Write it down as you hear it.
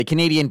The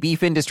Canadian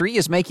beef industry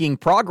is making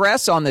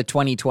progress on the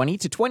 2020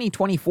 to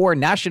 2024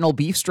 National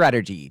Beef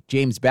Strategy.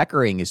 James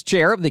Beckering is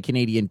chair of the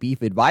Canadian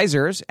Beef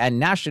Advisors and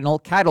National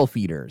Cattle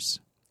Feeders.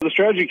 The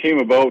strategy came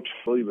about,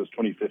 I believe it was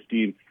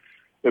 2015.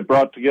 It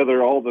brought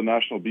together all the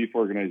national beef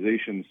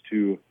organizations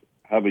to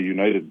have a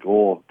united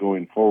goal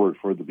going forward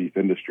for the beef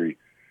industry.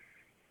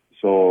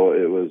 So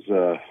it was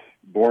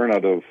born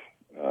out of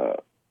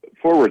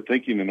forward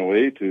thinking in a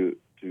way to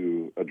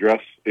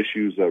address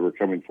issues that were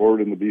coming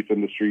forward in the beef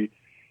industry,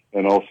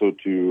 and also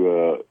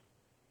to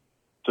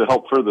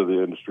help further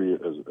the industry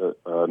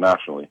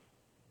nationally.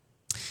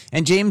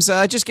 And James,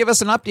 just give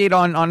us an update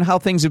on how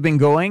things have been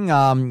going.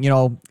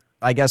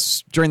 I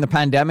guess during the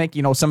pandemic,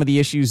 some of the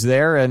issues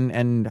there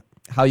and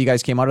how you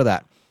guys came out of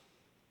that.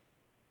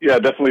 Yeah,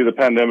 definitely the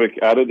pandemic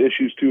added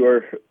issues to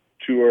our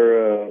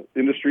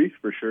industry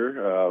for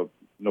sure.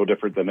 No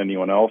different than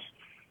anyone else.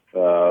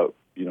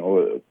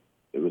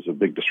 It was a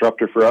big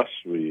disruptor for us.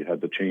 We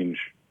had to change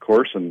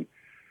course, and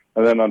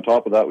then on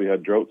top of that, we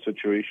had drought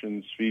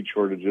situations, feed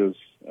shortages.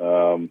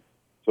 So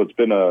it's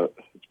been a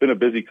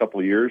busy couple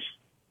of years.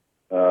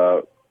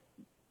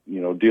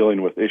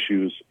 Dealing with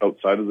issues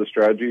outside of the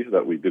strategy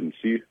that we didn't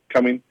see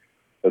coming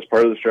as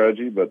part of the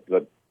strategy, but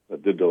that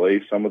did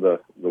delay some of the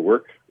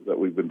work that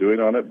we've been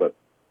doing on it. But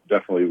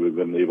definitely, we've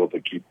been able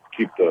to keep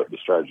the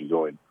strategy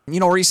going.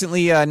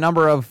 Recently a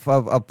number of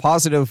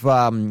positive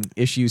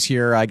issues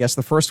here. I guess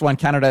the first one,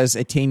 Canada's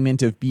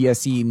attainment of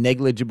BSE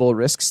negligible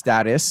risk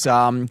status.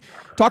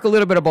 Talk a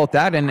little bit about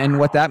that and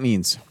what that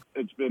means.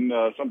 It's been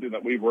something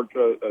that we've worked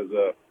as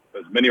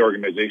many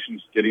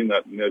organizations getting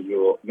that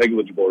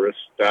negligible risk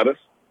status,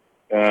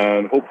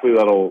 and hopefully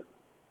that'll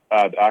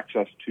add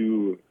access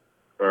to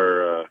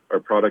our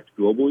product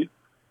globally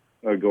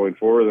going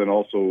forward, and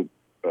also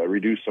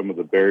reduce some of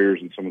the barriers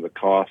and some of the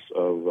costs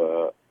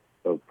of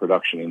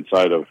production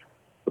inside of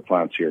the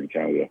plants here in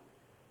Canada.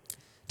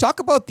 Talk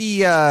about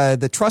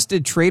the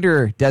trusted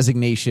trader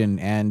designation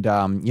and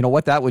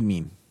what that would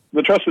mean.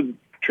 The trusted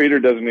trader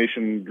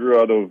designation grew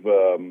out of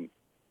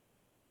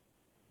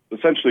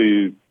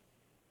essentially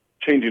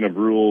changing of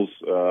rules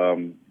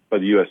by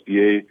the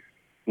USDA,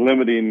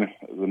 limiting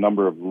the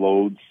number of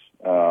loads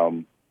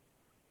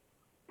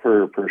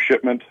per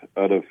shipment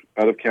out of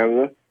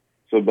Canada.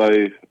 So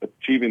by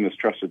achieving this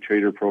trusted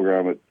trader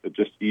program, it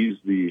just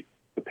eased the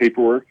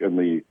paperwork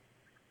and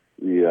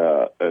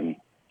and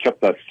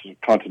kept that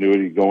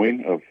continuity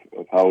going of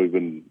how we've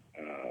been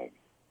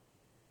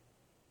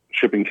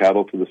shipping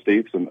cattle to the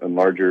States and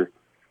larger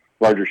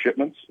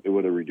shipments. It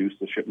would have reduced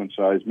the shipment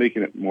size,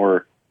 making it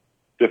more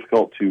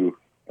difficult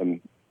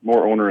and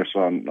more onerous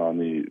on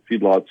the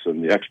feedlots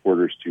and the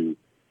exporters to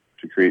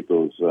create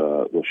those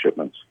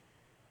shipments.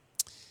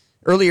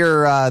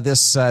 Earlier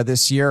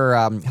this year,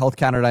 Health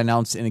Canada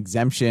announced an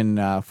exemption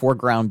for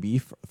ground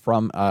beef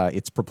from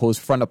its proposed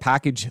front of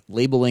package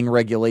labeling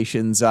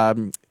regulations.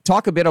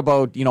 Talk a bit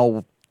about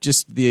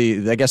just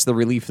the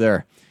relief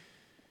there.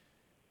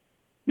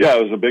 Yeah,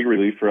 it was a big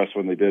relief for us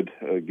when they did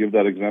give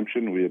that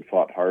exemption. We had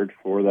fought hard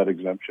for that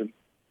exemption.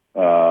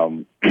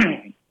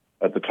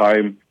 At the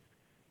time,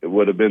 it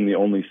would have been the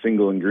only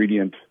single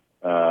ingredient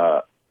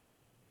that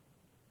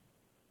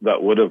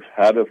would have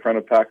had a front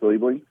of pack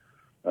labeling.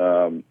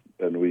 And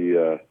we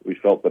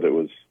felt that it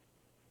was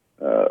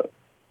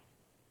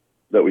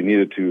that we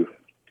needed to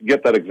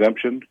get that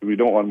exemption. We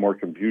don't want more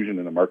confusion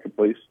in the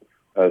marketplace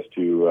as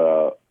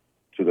to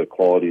the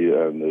quality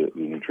and the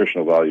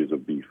nutritional values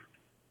of beef.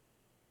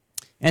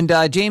 And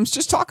James,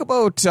 just talk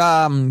about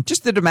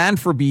just the demand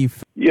for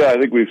beef. Yeah, I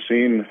think we've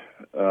seen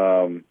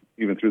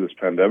even through this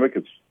pandemic,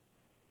 it's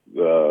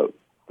the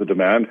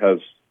demand has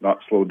not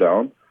slowed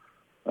down.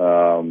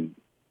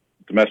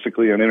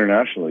 Domestically and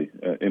internationally.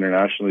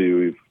 Internationally,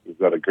 we've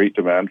got a great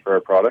demand for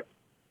our product,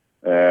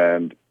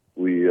 and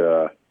we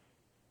want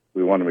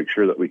to make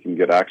sure that we can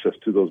get access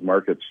to those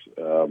markets.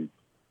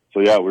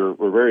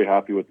 We're very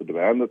happy with the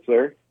demand that's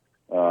there,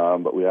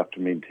 but we have to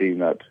maintain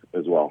that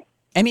as well.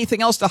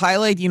 Anything else to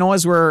highlight?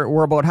 As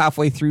we're about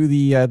halfway through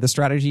the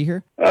strategy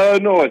here.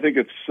 No, I think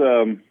it's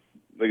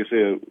like I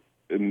say,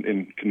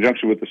 in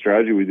conjunction with the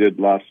strategy we did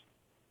 2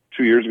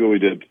 years ago. We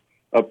did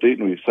update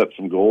and we set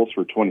some goals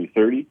for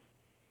 2030.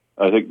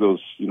 I think those,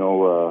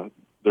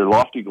 they're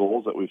lofty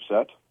goals that we've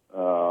set,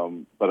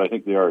 but I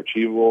think they are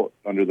achievable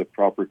under the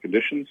proper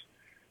conditions.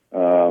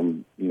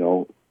 We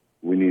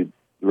need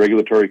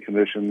regulatory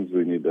conditions.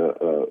 We need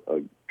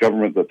a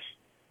government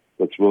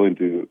that's willing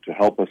to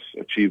help us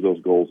achieve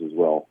those goals as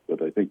well.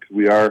 But I think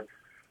we are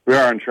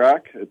on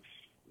track. It's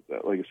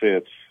like I say,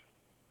 it's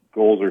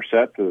goals are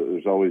set.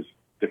 There's always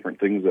different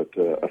things that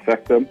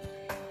affect them,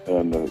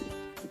 and the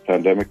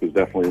pandemic is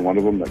definitely one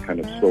of them that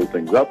kind of slowed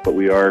things up. But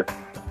we are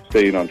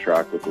staying on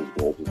track with those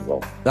goals as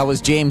well. That was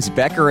James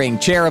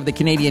Beckering, chair of the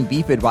Canadian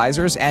Beef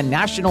Advisors and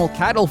National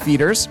Cattle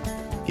Feeders,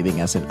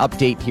 giving us an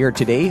update here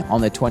today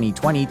on the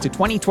 2020 to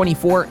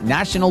 2024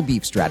 National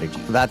Beef Strategy.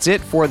 That's it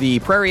for the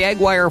Prairie Ag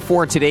Wire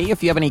for today.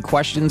 If you have any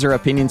questions or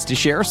opinions to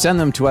share, send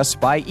them to us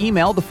by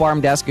email,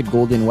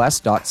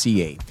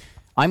 thefarmdesk@goldenwest.ca.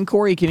 I'm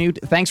Corey Canute.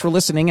 Thanks for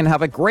listening and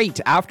have a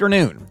great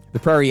afternoon. The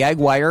Prairie Ag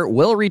Wire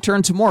will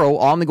return tomorrow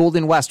on the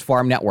Golden West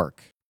Farm Network.